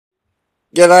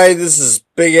G'day, this is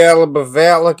Big Al of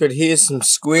Baval. I could hear some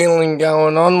squealing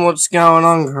going on. What's going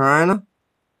on, Corona?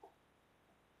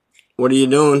 What are you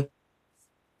doing?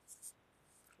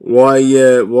 Why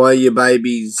are your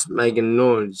babies making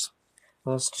noise?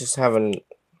 Let's just have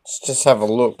a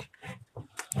look.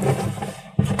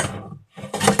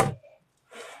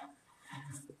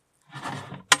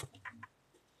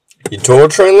 You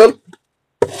torturing them?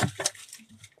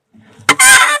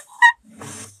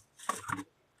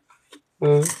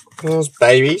 Those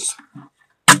babies.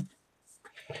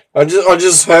 I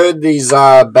just heard these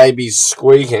babies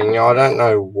squeaking. I don't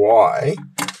know why.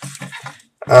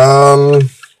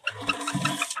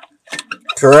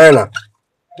 Corona,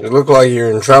 you look like you're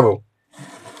in trouble.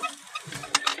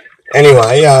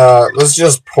 Anyway, let's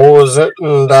just pause it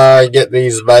and get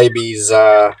these babies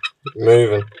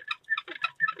moving.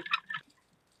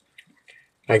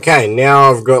 Okay,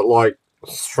 now I've got like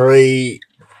 3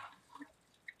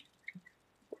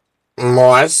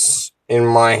 mice in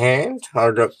my hand.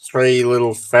 I've got 3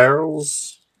 little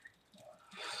ferals.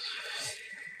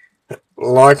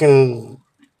 Liking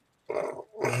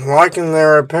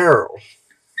their apparel.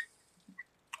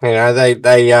 You know,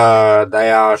 they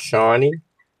are shiny.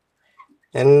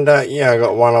 And yeah, I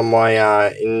got one on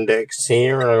my index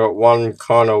here, and I got one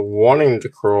kind of wanting to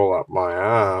crawl up my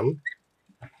arm.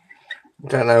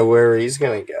 Don't know where he's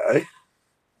gonna go.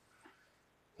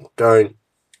 Don't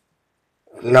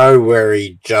know where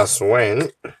he just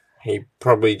went. He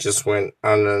probably just went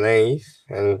underneath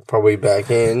and probably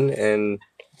back in, and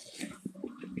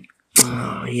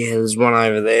oh yeah, there's one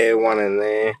over there, one in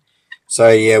there. So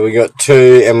yeah, we got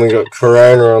 2, and we got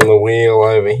Corona on the wheel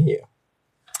over here.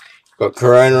 Got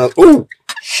Corona. Ooh,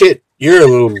 shit! You're a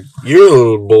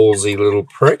little ballsy little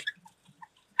prick.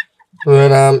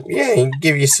 But yeah, you can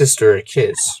give your sister a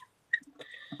kiss.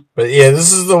 But yeah,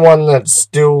 this is the one that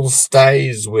still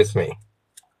stays with me.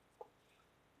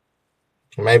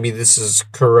 Maybe this is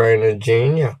Corona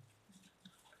Jr.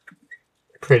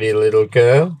 Pretty little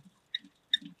girl.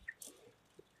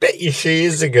 Bet you she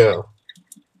is a girl.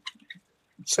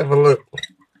 Let's have a look.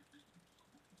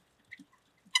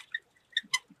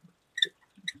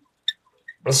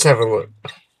 Let's have a look.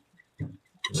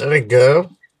 Is that a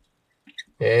girl?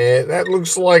 Yeah, that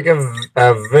looks like a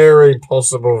very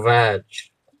possible vag.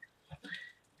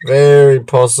 Very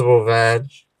possible vag.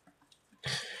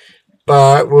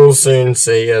 But we'll soon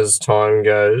see as time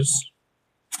goes.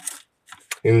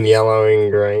 In yellow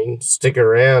and green. Stick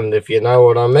around if you know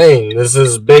what I mean. This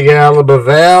is Big Al of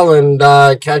Baval, and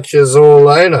catch us all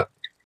later.